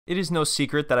It is no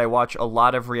secret that I watch a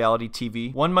lot of reality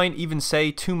TV. One might even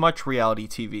say too much reality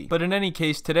TV. But in any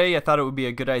case, today I thought it would be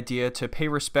a good idea to pay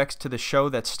respects to the show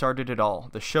that started it all.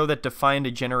 The show that defined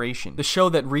a generation. The show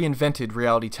that reinvented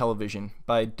reality television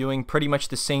by doing pretty much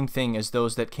the same thing as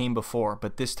those that came before,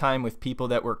 but this time with people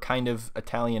that were kind of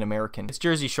Italian-American. It's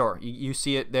Jersey Shore. You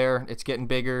see it there. It's getting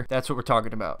bigger. That's what we're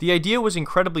talking about. The idea was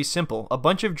incredibly simple. A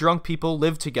bunch of drunk people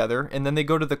live together, and then they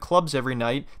go to the clubs every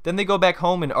night. Then they go back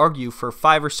home and argue for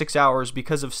 5 or 6 hours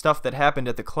because of stuff that happened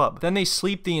at the club. Then they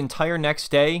sleep the entire next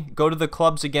day, go to the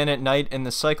clubs again at night, and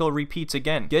the cycle repeats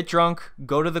again. Get drunk,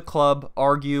 go to the club,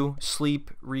 argue, sleep,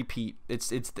 repeat.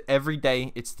 It's every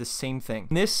day, it's the same thing.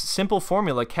 This simple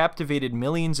formula captivated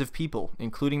millions of people,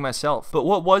 including myself. But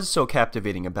what was so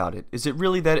captivating about it? Is it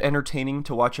really that entertaining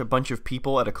to watch a bunch of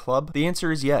people at a club? The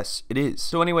answer is yes, it is.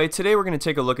 So anyway, today we're going to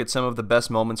take a look at some of the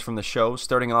best moments from the show,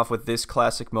 starting off with this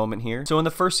classic moment here. So in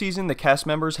the first season, the cast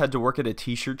members had to work at a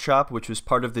t-shirt shop, which was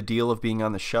part of the deal of being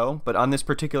on the show. But on this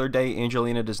particular day,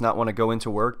 Angelina does not want to go into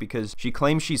work because she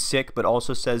claims she's sick, but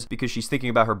also says because she's thinking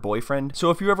about her boyfriend. So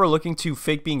if you're ever looking to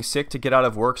fake being sick to get out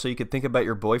of work so you could think about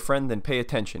your boyfriend, then pay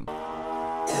attention.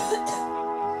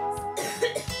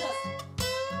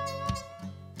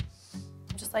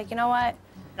 Just like, you know what?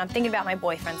 I'm thinking about my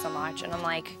boyfriend so much, and I'm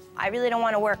like, I really don't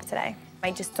want to work today.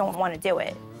 I just don't want to do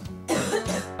it.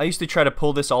 I used to try to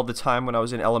pull this all the time when I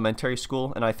was in elementary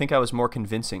school, and I think I was more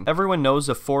convincing. Everyone knows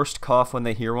a forced cough when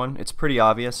they hear one. It's pretty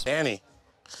obvious. Annie,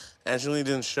 Angelina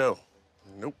didn't show.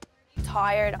 Nope.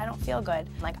 Tired, I don't feel good.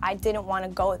 Like, I didn't want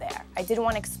to go there. I didn't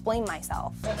want to explain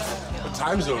myself. What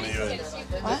time zone are you in?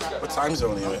 What? What time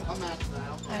zone are you in? I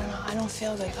don't know. I don't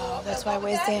feel good, though. That's why,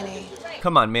 where's Danny?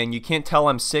 Come on, man, you can't tell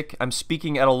I'm sick. I'm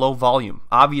speaking at a low volume.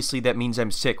 Obviously, that means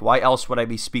I'm sick. Why else would I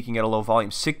be speaking at a low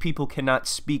volume? Sick people cannot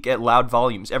speak at loud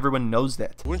volumes. Everyone knows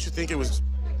that. Wouldn't you think it was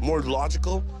more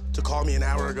logical to call me an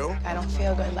hour ago? I don't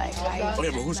feel good. Like, Okay,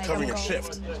 but who's covering your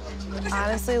shift?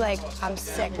 Honestly, like, I'm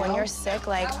sick. When you're sick,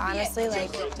 like, honestly,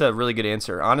 like... That's a really good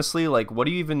answer. Honestly, like, what are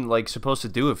you even, like, supposed to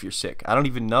do if you're sick? I don't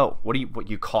even know. What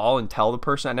you call and tell the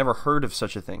person? I never heard of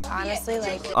such a thing.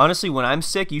 Honestly, when I'm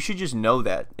sick, you should just know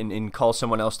that and call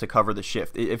someone else to cover the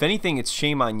shift. If anything, it's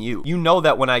shame on you. You know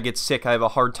that when I get sick, I have a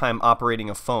hard time operating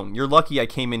a phone. You're lucky I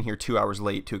came in here 2 hours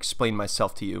late to explain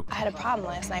myself to you. I had a problem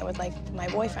last night with, like, my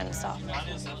boyfriend and stuff.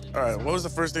 All right, what was the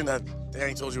first thing that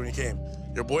Danny told you when you came?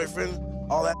 Your boyfriend?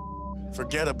 All that?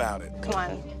 Forget about it. Come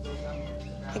on.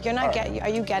 Like, you're not are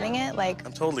you getting it? Like...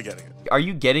 I'm totally getting it. Are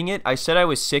you getting it? I said I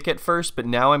was sick at first, but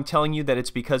now I'm telling you that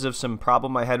it's because of some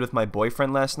problem I had with my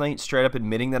boyfriend last night, straight up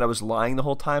admitting that I was lying the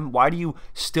whole time. Why do you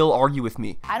still argue with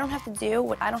me? I don't have to do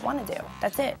what I don't want to do.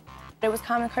 That's it. It was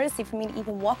common courtesy for me to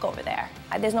even walk over there.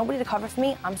 There's nobody to cover for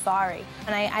me. I'm sorry.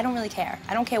 And I don't really care.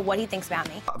 I don't care what he thinks about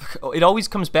me. It always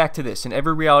comes back to this. In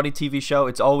every reality TV show,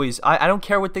 it's always, I don't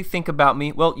care what they think about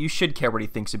me. Well, you should care what he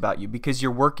thinks about you because you're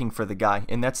working for the guy.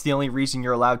 And that's the only reason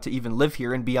you're allowed to even live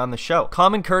here and be on the show.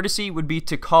 Common courtesy would be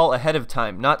to call ahead of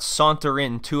time, not saunter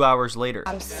in 2 hours later.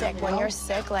 I'm sick. When you're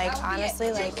sick, like,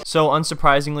 honestly, like... So,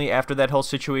 unsurprisingly, after that whole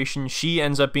situation, she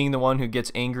ends up being the one who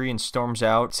gets angry and storms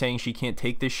out, saying she can't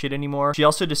take this shit anymore. She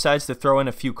also decides to throw in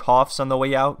a few coughs on the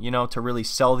way out, you know, to really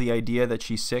sell the idea that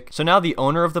she's sick. So now the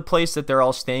owner of the place that they're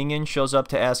all staying in shows up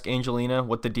to ask Angelina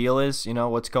what the deal is, you know,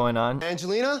 what's going on.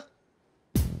 Angelina?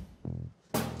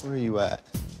 Where are you at?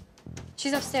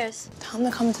 She's upstairs. Tell him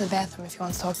to come into the bathroom if he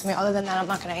wants to talk to me. Other than that, I'm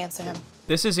not going to answer him.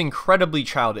 This is incredibly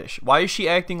childish. Why is she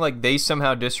acting like they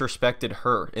somehow disrespected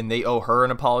her and they owe her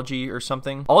an apology or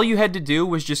something? All you had to do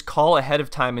was just call ahead of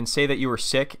time and say that you were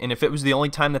sick, and if it was the only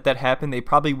time that happened, they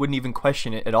probably wouldn't even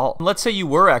question it at all. Let's say you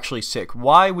were actually sick.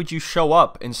 Why would you show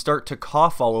up and start to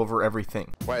cough all over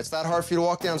everything? Why, it's that hard for you to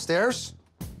walk downstairs?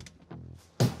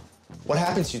 What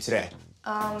happened to you today?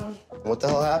 What the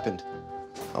hell happened?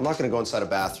 I'm not gonna go inside a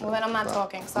bathroom. Well, then I'm not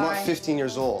talking, sorry. I'm not 15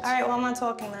 years old. All right, well, I'm not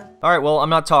talking then. All right, well, I'm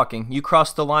not talking. You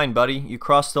crossed the line, buddy. You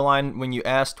crossed the line when you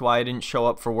asked why I didn't show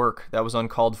up for work. That was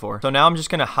uncalled for. So now I'm just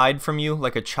gonna hide from you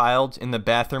like a child in the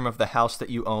bathroom of the house that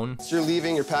you own. So you're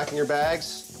leaving, you're packing your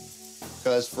bags?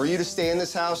 Because for you to stay in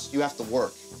this house, you have to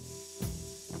work.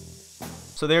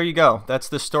 So there you go. That's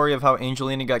the story of how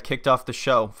Angelina got kicked off the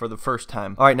show for the first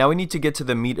time. Alright, now we need to get to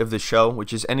the meat of the show,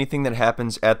 which is anything that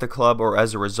happens at the club or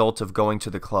as a result of going to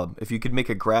the club. If you could make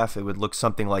a graph, it would look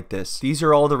something like this. These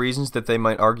are all the reasons that they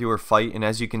might argue or fight, and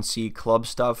as you can see, club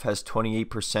stuff has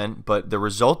 28%, but the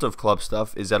result of club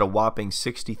stuff is at a whopping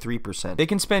 63%. They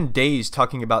can spend days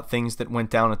talking about things that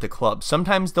went down at the club.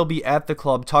 Sometimes they'll be at the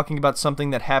club talking about something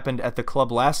that happened at the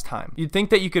club last time. You'd think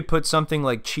that you could put something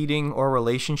like cheating or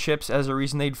relationships as a reason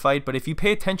reason they'd fight, but if you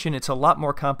pay attention, it's a lot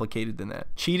more complicated than that.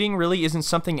 Cheating really isn't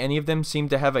something any of them seem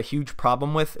to have a huge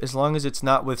problem with, as long as it's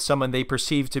not with someone they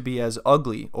perceive to be as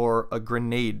ugly, or a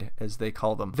grenade, as they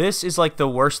call them. This is like the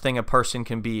worst thing a person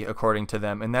can be, according to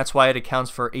them, and that's why it accounts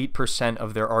for 8%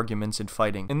 of their arguments in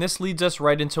fighting. And this leads us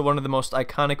right into one of the most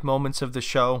iconic moments of the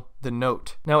show, the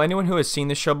note. Now, anyone who has seen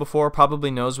this show before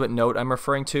probably knows what note I'm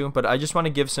referring to, but I just want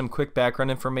to give some quick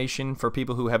background information for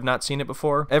people who have not seen it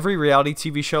before. Every reality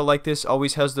TV show like this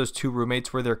always has those two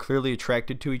roommates where they're clearly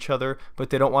attracted to each other, but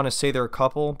they don't want to say they're a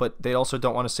couple, but they also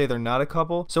don't want to say they're not a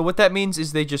couple. So what that means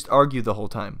is they just argue the whole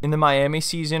time. In the Miami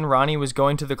season, Ronnie was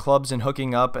going to the clubs and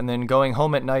hooking up, and then going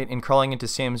home at night and crawling into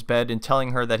Sam's bed and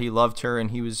telling her that he loved her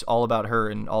and he was all about her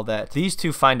and all that. These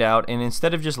two find out, and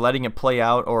instead of just letting it play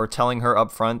out or telling her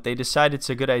up front, they decide it's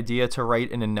a good idea to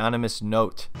write an anonymous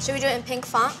note. Should we do it in pink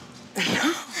font?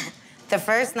 The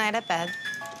first night at bed,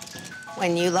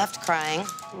 when you left crying,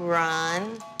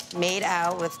 Ron made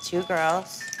out with two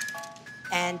girls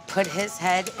and put his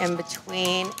head in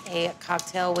between a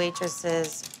cocktail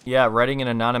waitress's. Yeah, writing an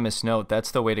anonymous note,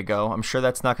 that's the way to go. I'm sure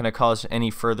that's not going to cause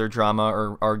any further drama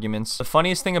or arguments. The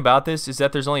funniest thing about this is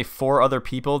that there's only 4 other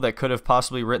people that could have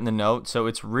possibly written the note, so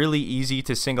it's really easy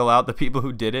to single out the people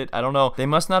who did it. I don't know. They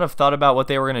must not have thought about what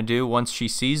they were going to do once she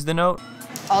sees the note.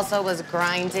 Also was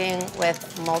grinding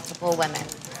with multiple women.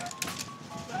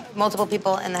 Multiple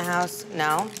people in the house?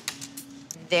 No.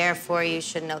 Therefore, you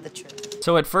should know the truth.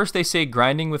 So at first they say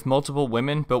grinding with multiple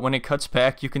women, but when it cuts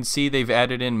back, you can see they've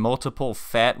added in multiple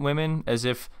fat women, as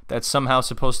if that's somehow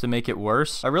supposed to make it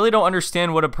worse. I really don't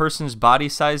understand what a person's body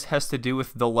size has to do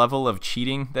with the level of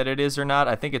cheating that it is or not.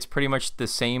 I think it's pretty much the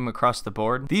same across the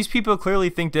board. These people clearly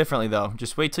think differently though.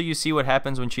 Just wait till you see what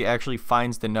happens when she actually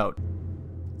finds the note.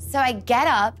 So I get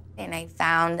up and I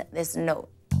found this note.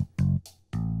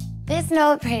 This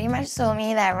note pretty much told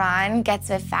me that Ron gets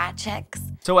with fat chicks.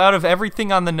 So out of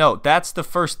everything on the note, that's the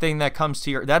first thing that comes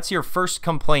to that's your first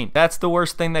complaint. That's the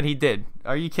worst thing that he did.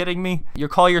 Are you kidding me? You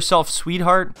call yourself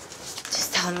sweetheart?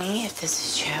 Just tell me if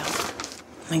this is true.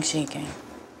 I'm like shaking.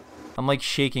 I'm like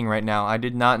shaking right now. I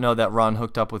did not know that Ron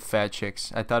hooked up with fat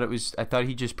chicks. I thought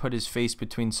he just put his face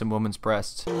between some women's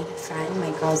breasts. I need a friend.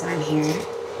 My girls aren't here.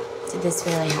 Did this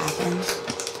really happen?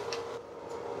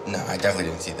 No, I definitely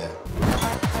didn't see that.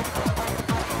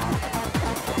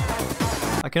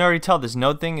 I can already tell this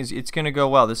note thing it's gonna go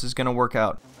well. This is gonna work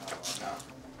out.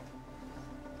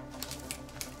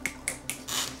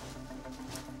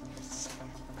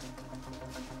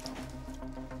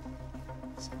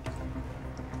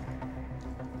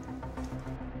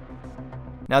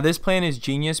 Now this plan is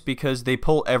genius because they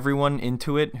pull everyone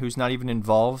into it who's not even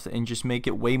involved and just make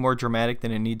it way more dramatic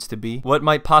than it needs to be. What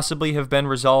might possibly have been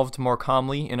resolved more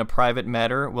calmly in a private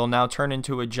matter will now turn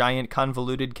into a giant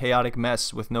convoluted chaotic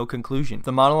mess with no conclusion.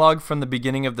 The monologue from the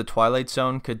beginning of The Twilight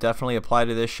Zone could definitely apply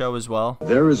to this show as well.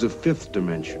 There is a 5th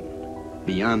dimension,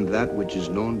 beyond that which is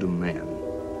known to man.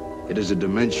 It is a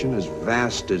dimension as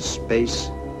vast as space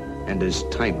and as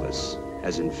timeless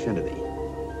as infinity.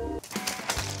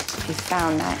 I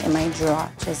found that in my drawer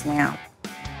just now.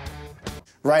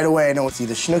 Right away, I know it's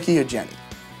either Snooki or Jenny.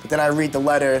 But then I read the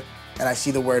letter, and I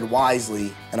see the word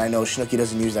wisely, and I know Snooki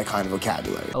doesn't use that kind of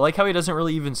vocabulary. I like how he doesn't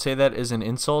really even say that as an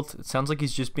insult. It sounds like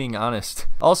he's just being honest.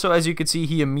 Also, as you can see,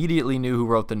 he immediately knew who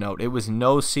wrote the note. It was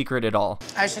no secret at all.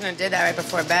 I shouldn't have did that right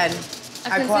before bed.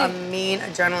 I call a mean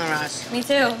adrenaline rush. Me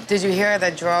too. Did you hear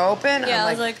the drawer open? Yeah, I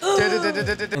was like,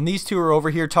 And these two are over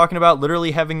here talking about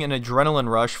literally having an adrenaline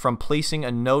rush from placing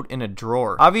a note in a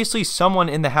drawer. Obviously, someone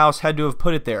in the house had to have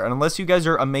put it there, and unless you guys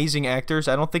are amazing actors,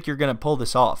 I don't think you're gonna pull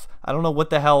this off. I don't know what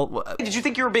the hell. Did you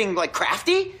think you were being, like,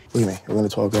 crafty? Look at me, we're gonna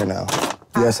talk right now.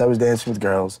 Yes, I was dancing with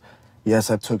girls. Yes,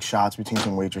 I took shots between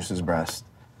some waitresses' breasts.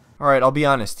 Alright, I'll be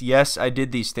honest. Yes, I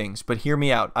did these things, but hear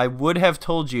me out. I would have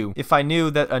told you if I knew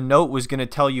that a note was going to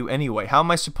tell you anyway. How am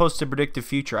I supposed to predict the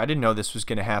future? I didn't know this was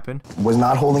going to happen. Was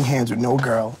not holding hands with no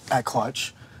girl at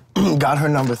Clutch. Got her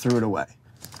number, threw it away.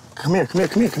 Come here, come here,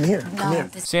 come here, come here, come here.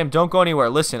 Sam, don't go anywhere.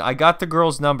 Listen, I got the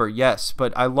girl's number, yes,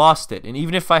 but I lost it. And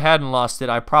even if I hadn't lost it,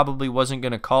 I probably wasn't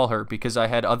going to call her because I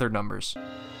had other numbers.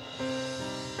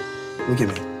 Look at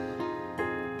me.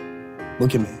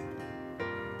 Look at me.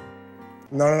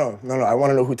 No. I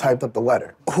want to know who typed up the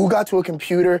letter. Who got to a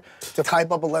computer to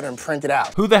type up a letter and print it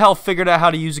out? Who the hell figured out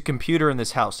how to use a computer in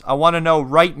this house? I want to know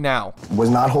right now. Was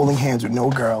not holding hands with no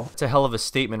girl. It's a hell of a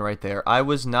statement right there. I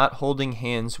was not holding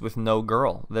hands with no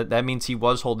girl. That means he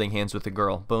was holding hands with a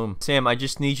girl. Boom. Sam, I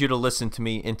just need you to listen to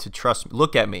me and to trust me.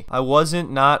 Look at me. I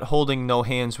wasn't not holding no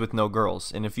hands with no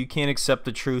girls. And if you can't accept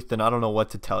the truth, then I don't know what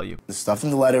to tell you. The stuff in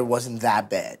the letter wasn't that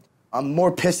bad. I'm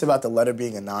more pissed about the letter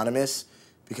being anonymous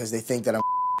because they think that I'm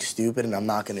stupid and I'm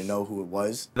not gonna know who it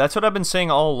was. That's what I've been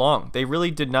saying all along. They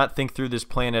really did not think through this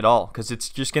plan at all, because it's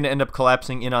just going to end up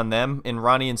collapsing in on them, and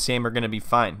Ronnie and Sam are going to be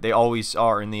fine. They always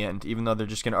are in the end, even though they're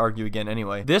just going to argue again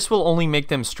anyway. This will only make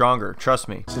them stronger, trust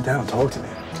me. Sit down, talk to me.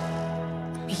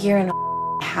 Here in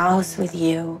a house with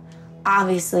you,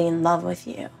 obviously in love with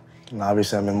you. And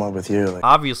obviously I'm in love with you.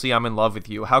 Obviously I'm in love with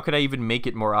you. How could I even make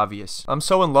it more obvious? I'm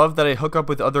so in love that I hook up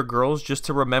with other girls just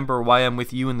to remember why I'm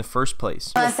with you in the first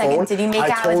place. Hold on a second, did you make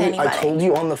out with anybody? I told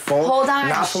you on the phone. Hold on,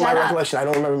 not from my recollection. I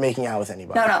don't remember making out with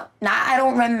anybody. No, not I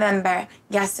don't remember.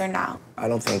 Yes or no? I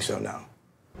don't think so, no.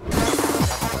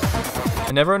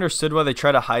 I never understood why they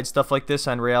try to hide stuff like this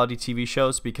on reality TV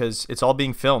shows, because it's all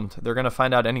being filmed. They're gonna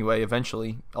find out anyway,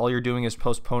 eventually. All you're doing is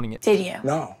postponing it. Did you?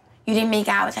 No. You didn't make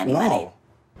out with anybody? No.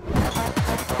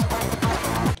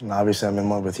 And obviously I'm in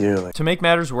love with you. To make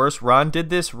matters worse, Ron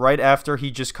did this right after he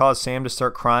just caused Sam to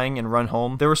start crying and run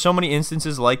home. There were so many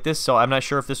instances like this, so I'm not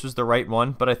sure if this was the right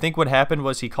one, but I think what happened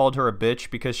was he called her a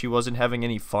bitch because she wasn't having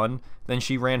any fun. Then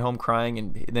she ran home crying,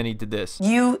 and then he did this.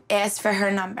 You asked for her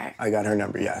number. I got her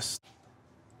number, yes.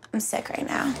 I'm sick right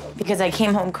now because I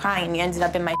came home crying and you ended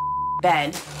up in my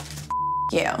bed.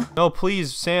 You. No,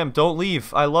 please, Sam, don't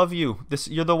leave. I love you.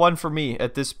 You're the one for me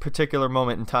at this particular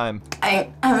moment in time.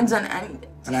 I haven't done anything.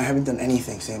 And I haven't done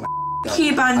anything, Sam.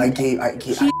 Keep on. I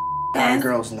got a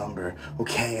girl's number.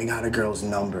 Okay, I got a girl's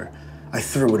number. I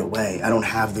threw it away. I don't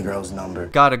have the girl's number.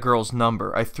 Got a girl's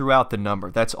number. I threw out the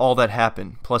number. That's all that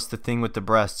happened. Plus the thing with the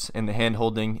breasts and the hand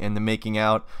holding and the making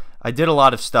out. I did a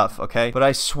lot of stuff, okay? But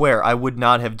I swear I would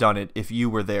not have done it if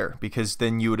you were there, because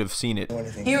then you would have seen it.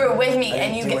 You were with me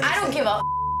and I don't give a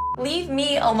leave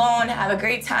me alone. Have a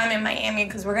great time in Miami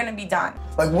because we're gonna be done.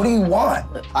 Like, what do you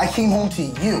want? I came home to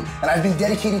you, and I've been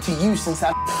dedicated to you since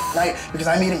that night because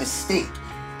I made a mistake.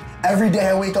 Every day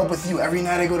I wake up with you. Every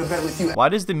night I go to bed with you. Why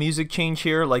does the music change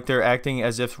here? Like they're acting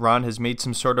as if Ron has made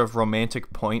some sort of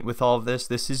romantic point with all of this.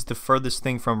 This is the furthest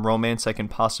thing from romance I can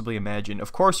possibly imagine.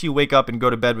 Of course you wake up and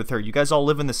go to bed with her. You guys all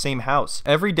live in the same house.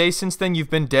 Every day since then you've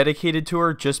been dedicated to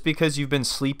her just because you've been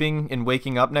sleeping and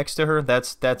waking up next to her.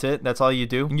 That's it? That's all you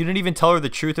do? And you didn't even tell her the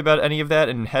truth about any of that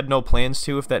and had no plans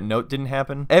to if that note didn't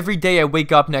happen? Every day I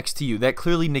wake up next to you. That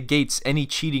clearly negates any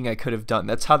cheating I could have done.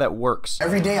 That's how that works.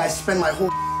 Every day I spend my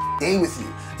whole day with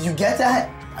you. Do you get that?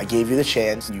 I gave you the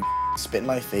chance. You spit in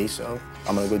my face, so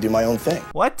I'm gonna go do my own thing.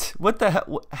 What? What the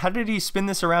hell? How did he spin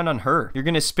this around on her? You're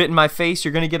gonna spit in my face?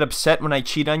 You're gonna get upset when I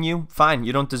cheat on you? Fine,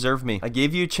 you don't deserve me. I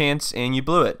gave you a chance and you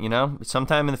blew it, you know?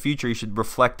 Sometime in the future you should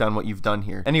reflect on what you've done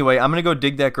here. Anyway, I'm gonna go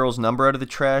dig that girl's number out of the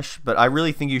trash, but I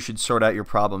really think you should sort out your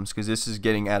problems because this is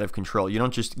getting out of control. You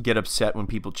don't just get upset when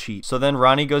people cheat. So then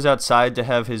Ronnie goes outside to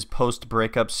have his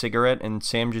post-breakup cigarette and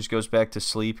Sam just goes back to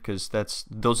sleep because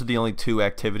those are the only two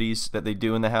activities that they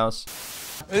do in the house.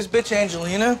 This bitch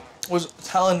Angelina was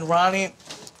telling Ronnie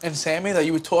and Sammy that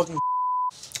you were talking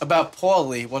about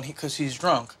Paulie because he's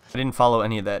drunk. I didn't follow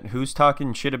any of that. Who's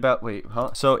talking shit about? Wait,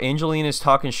 huh? So Angelina's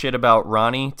talking shit about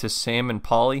Ronnie to Sam and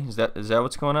Paulie? Is that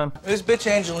what's going on? This bitch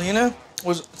Angelina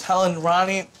was telling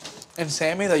Ronnie and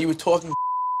Sammy that you were talking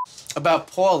about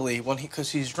Paulie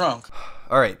because he's drunk.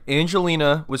 Alright,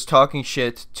 Angelina was talking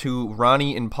shit to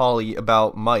Ronnie and Paulie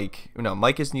about Mike. No,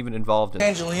 Mike isn't even involved in it.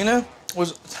 Angelina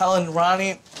was telling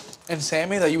Ronnie and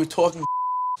Sammy that you were talking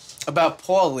about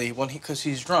Paulie because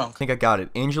he's drunk. I think I got it.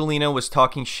 Angelina was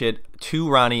talking shit to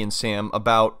Ronnie and Sam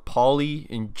about Paulie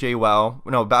and JWoww.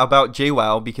 No, about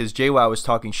JWoww because JWoww was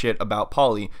talking shit about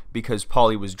Paulie because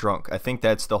Paulie was drunk. I think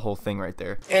that's the whole thing right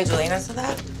there. Angelina said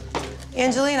that?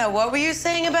 Angelina, what were you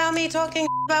saying about me talking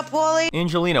about Paulie?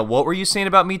 Angelina, what were you saying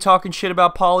about me talking shit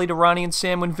about Paulie to Ronnie and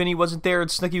Sam when Vinny wasn't there and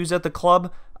Snooki was at the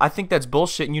club? I think that's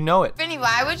bullshit and you know it. Vinny,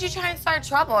 why would you try and start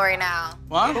trouble right now?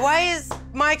 What? Why is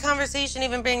my conversation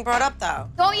even being brought up, though?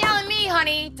 Don't yell at me,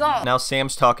 honey. Don't. Now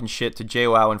Sam's talking shit to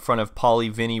JWoww in front of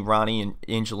Paulie, Vinny, Ronnie, and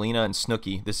Angelina and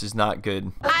Snooki. This is not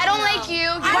good. I don't like you.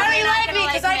 Why don't you like me?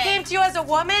 Because I came to you as a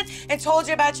woman and told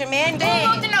you about your man, Dave.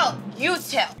 Who wrote the note? You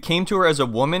too. Came to her as a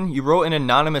woman? You wrote an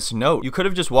anonymous note. You could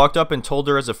have just walked up and told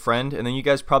her as a friend, and then you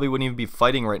guys probably wouldn't even be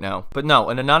fighting right now. But no,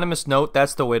 an anonymous note,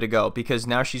 that's the way to go, because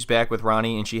now she's back with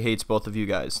Ronnie and she hates both of you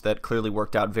guys. That clearly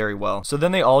worked out very well. So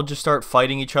then they all just start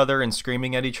fighting each other and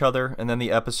screaming at each other, and then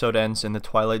the episode ends and the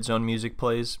Twilight Zone music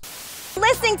plays.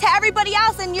 Listening to everybody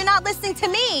else and you're not listening to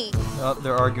me. Oh,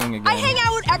 they're arguing again. I hang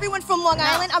out with everyone from Long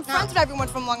Island. I'm friends with everyone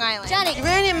from Long Island. Jenny, you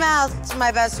ran your mouth to my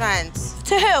best friends.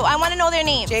 To who? I want to know their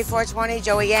names. J420,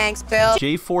 Joey Yanks, Bill.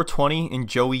 J420 and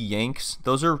Joey Yanks,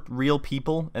 those are real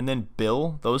people. And then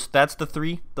Bill, that's the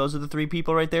three. Those are the three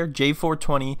people right there.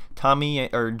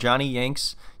 J420, Johnny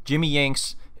Yanks, Jimmy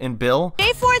Yanks, And Bill?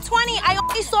 Day 420, I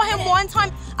only saw him one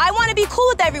time. I want to be cool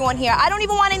with everyone here. I don't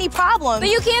even want any problems. But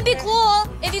you can't be cool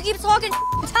if you keep talking.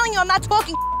 I'm telling you, I'm not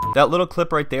talking. That little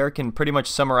clip right there can pretty much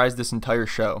summarize this entire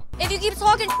show. If you keep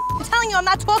talking. I'm telling you, I'm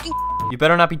not talking. You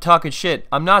better not be talking shit.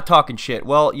 I'm not talking shit.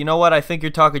 Well, you know what? I think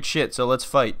you're talking shit, so let's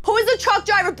fight. Who is the truck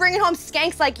driver bringing home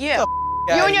skanks like you?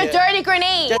 You and your dirty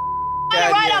grenade.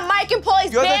 Right on Mike and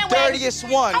Paulie's bandwagon. You're the dirtiest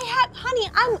one. Honey,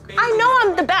 I know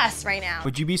I'm the best right now.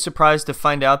 Would you be surprised to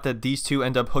find out that these two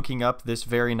end up hooking up this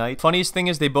very night? Funniest thing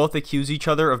is they both accuse each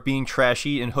other of being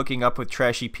trashy and hooking up with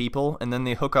trashy people, and then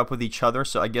they hook up with each other,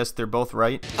 so I guess they're both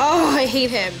right. Oh, I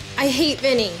hate him. I hate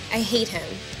Vinny. I hate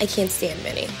him. I can't stand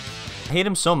Vinny. I hate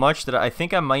him so much that I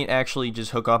think I might actually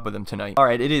just hook up with him tonight.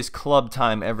 Alright, it is club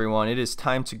time, everyone. It is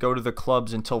time to go to the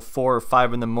clubs until 4 or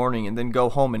 5 in the morning and then go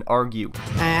home and argue.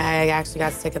 I actually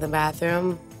got sick in the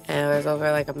bathroom, and it was over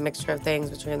like a mixture of things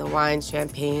between the wine,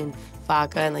 champagne,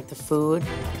 vodka, and like the food.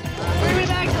 Bring me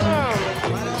back to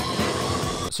the room.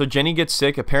 So Jenny gets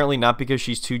sick, apparently not because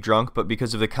she's too drunk, but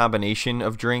because of the combination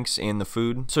of drinks and the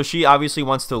food. So she obviously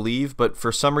wants to leave, but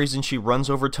for some reason she runs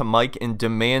over to Mike and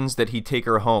demands that he take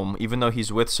her home, even though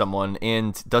he's with someone,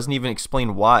 and doesn't even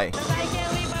explain why.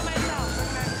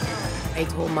 I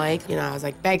told Mike, you know, I was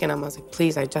like begging him. I was like,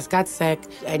 please, I just got sick.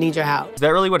 I need your help. Is that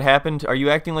really what happened? Are you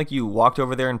acting like you walked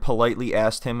over there and politely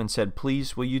asked him and said,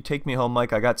 please, will you take me home,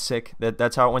 Mike? I got sick.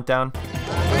 That's how it went down?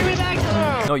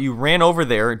 No, you ran over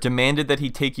there, demanded that he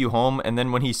take you home, and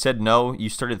then when he said no, you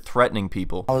started threatening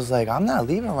people. I was like, I'm not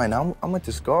leaving right now. I'm with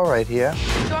this girl right here.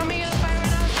 You want me to fight right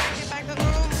now so I can get back to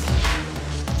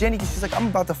the room? Jenny, she's like, I'm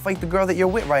about to fight the girl that you're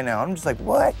with right now. I'm just like,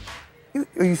 what?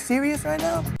 Are you serious right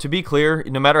now? To be clear,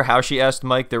 no matter how she asked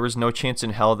Mike, there was no chance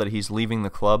in hell that he's leaving the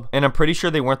club. And I'm pretty sure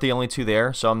they weren't the only two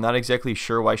there, so I'm not exactly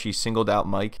sure why she singled out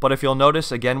Mike. But if you'll notice,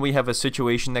 again, we have a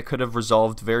situation that could have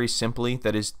resolved very simply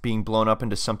that is being blown up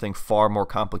into something far more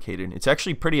complicated. It's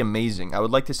actually pretty amazing. I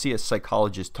would like to see a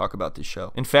psychologist talk about this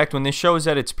show. In fact, when this show is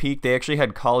at its peak, they actually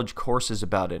had college courses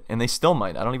about it, and they still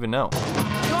might. I don't even know.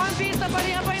 You want pizza,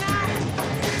 buddy, up right now?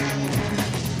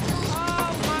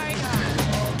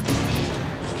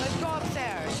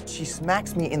 She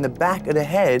smacks me in the back of the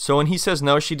head. So when he says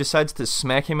no, she decides to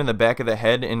smack him in the back of the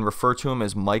head and refer to him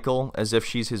as Michael, as if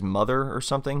she's his mother or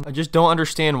something. I just don't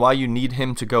understand why you need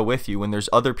him to go with you when there's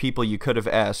other people you could have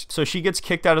asked. So she gets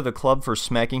kicked out of the club for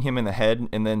smacking him in the head,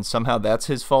 and then somehow that's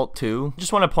his fault too.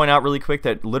 Just want to point out really quick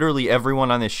that literally everyone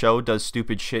on this show does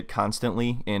stupid shit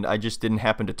constantly, and I just didn't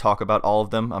happen to talk about all of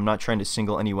them. I'm not trying to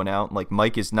single anyone out. Like,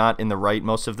 Mike is not in the right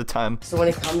most of the time. So when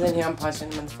he comes in here, I'm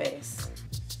punching him in the face.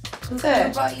 Who's it?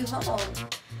 Who brought you home?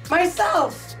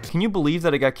 Myself. Can you believe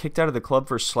that I got kicked out of the club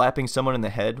for slapping someone in the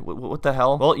head? What the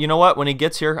hell? Well, you know what? When he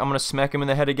gets here, I'm gonna smack him in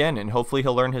the head again, and hopefully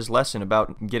he'll learn his lesson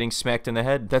about getting smacked in the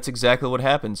head. That's exactly what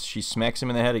happens. She smacks him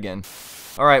in the head again.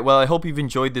 Alright, well, I hope you've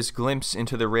enjoyed this glimpse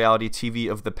into the reality TV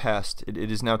of the past. It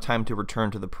is now time to return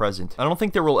to the present. I don't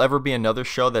think there will ever be another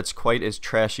show that's quite as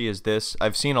trashy as this.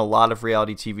 I've seen a lot of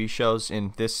reality TV shows,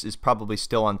 and this is probably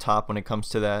still on top when it comes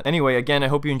to that. Anyway, again, I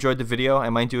hope you enjoyed the video. I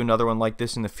might do another one like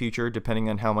this in the future, depending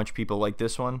on how much people like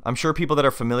this one. I'm sure people that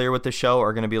are familiar with the show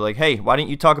are going to be like, hey, why didn't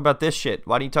you talk about this shit?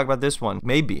 Why didn't you talk about this one?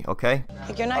 Maybe, okay?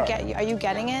 Like, you're not are you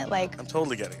getting it? Like, I'm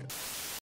totally getting it.